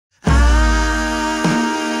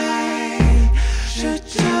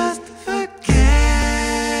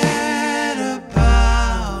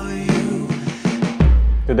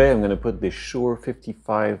Today I'm going to put the Shure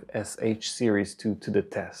 55 SH Series 2 to the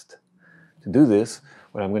test. To do this,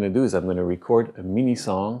 what I'm going to do is I'm going to record a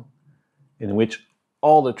Minisong in which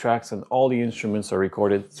all the tracks and all the instruments are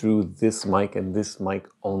recorded through this mic and this mic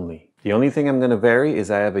only. The only thing I'm going to vary is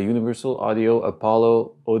I have a Universal Audio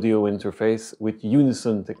Apollo audio interface with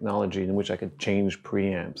Unison technology in which I can change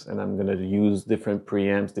preamps, and I'm going to use different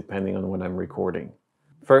preamps depending on what I'm recording.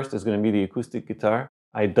 First is going to be the acoustic guitar.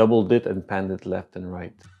 I doubled it and panned it left and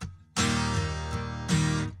right.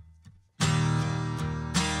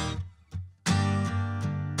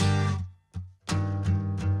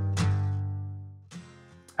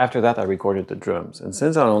 After that, I recorded the drums, and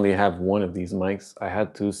since I only have one of these mics, I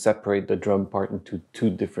had to separate the drum part into two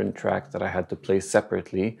different tracks that I had to play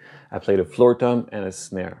separately. I played a floor tom and a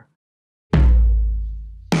snare.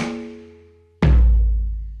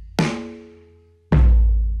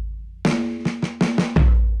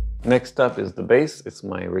 Next up is the bass. It's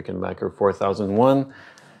my Rickenbacker 4001.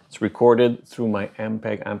 It's recorded through my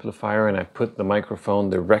Ampeg amplifier, and I put the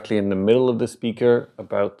microphone directly in the middle of the speaker,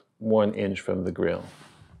 about 1 inch from the grill.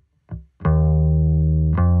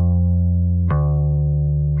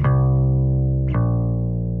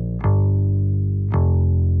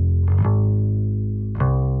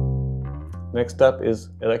 Next up is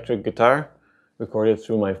electric guitar, recorded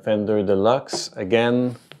through my Fender Deluxe.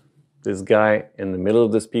 Again, this guy in the middle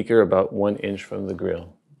of the speaker, about 1 inch from the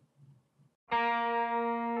grill.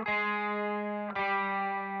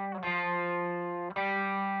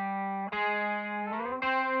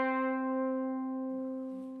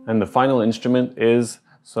 And the final instrument is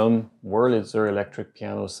some Wurlitzer electric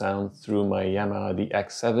piano sound through my Yamaha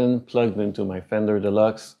DX7, plugged into my Fender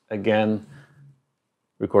Deluxe. Again,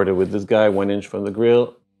 recorded with this guy, 1 inch from the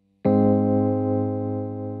grill.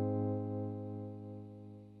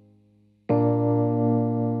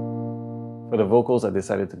 For the vocals, I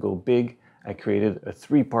decided to go big. I created a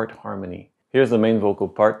 3-part harmony. Here's the main vocal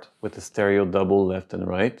part with the stereo double left and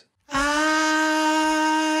right. I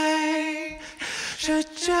should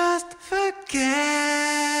just forget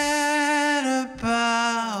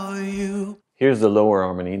about you. Here's the lower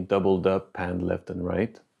harmony, doubled up, panned left and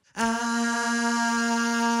right. I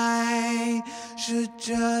should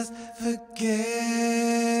just forget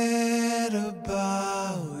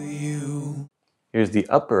about you. Here's the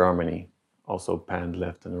upper harmony, also panned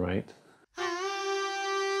left and right. I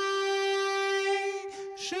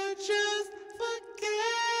should just forget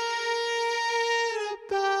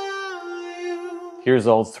about you. Here's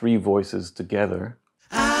all 3 voices together.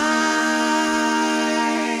 I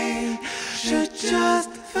should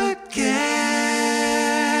just forget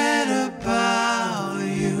about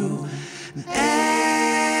you.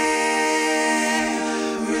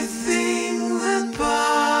 Everything that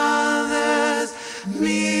bothers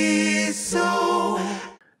me so.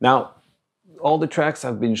 Now, all the tracks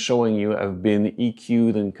I've been showing you have been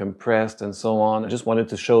EQ'd and compressed and so on. I just wanted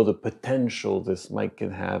to show the potential this mic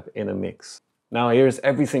can have in a mix. Now here's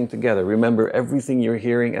everything together. Remember, everything you're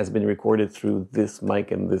hearing has been recorded through this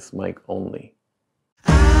mic and this mic only.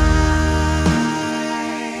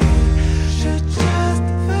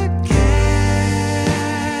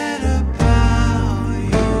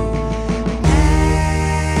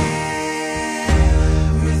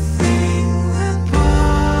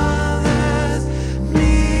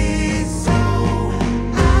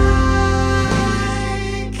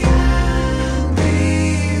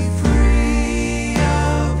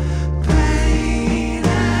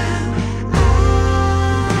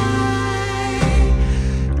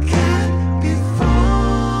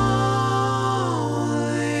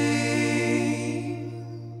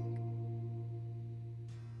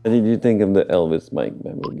 What did you think of the Elvis mic,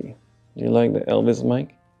 Boily? Do you like the Elvis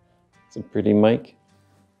mic? It's a pretty mic.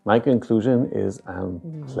 My conclusion is I'm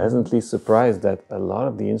pleasantly surprised that a lot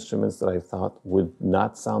of the instruments that I thought would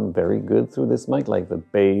not sound very good through this mic, like the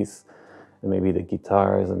bass and maybe the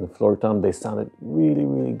guitars and the floor tom, they sounded really,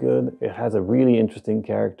 really good. It has a really interesting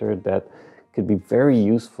character that could be very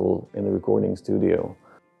useful in the recording studio.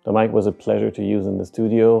 The mic was a pleasure to use in the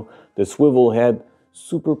studio. The swivel head,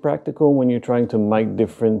 super practical when you're trying to mic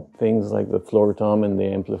different things like the floor tom and the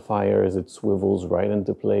amplifier as it swivels right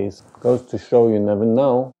into place. Goes to show you never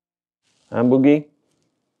know. I'm Boogie.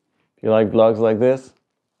 If you like vlogs like this,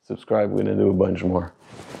 subscribe, we're gonna do a bunch more.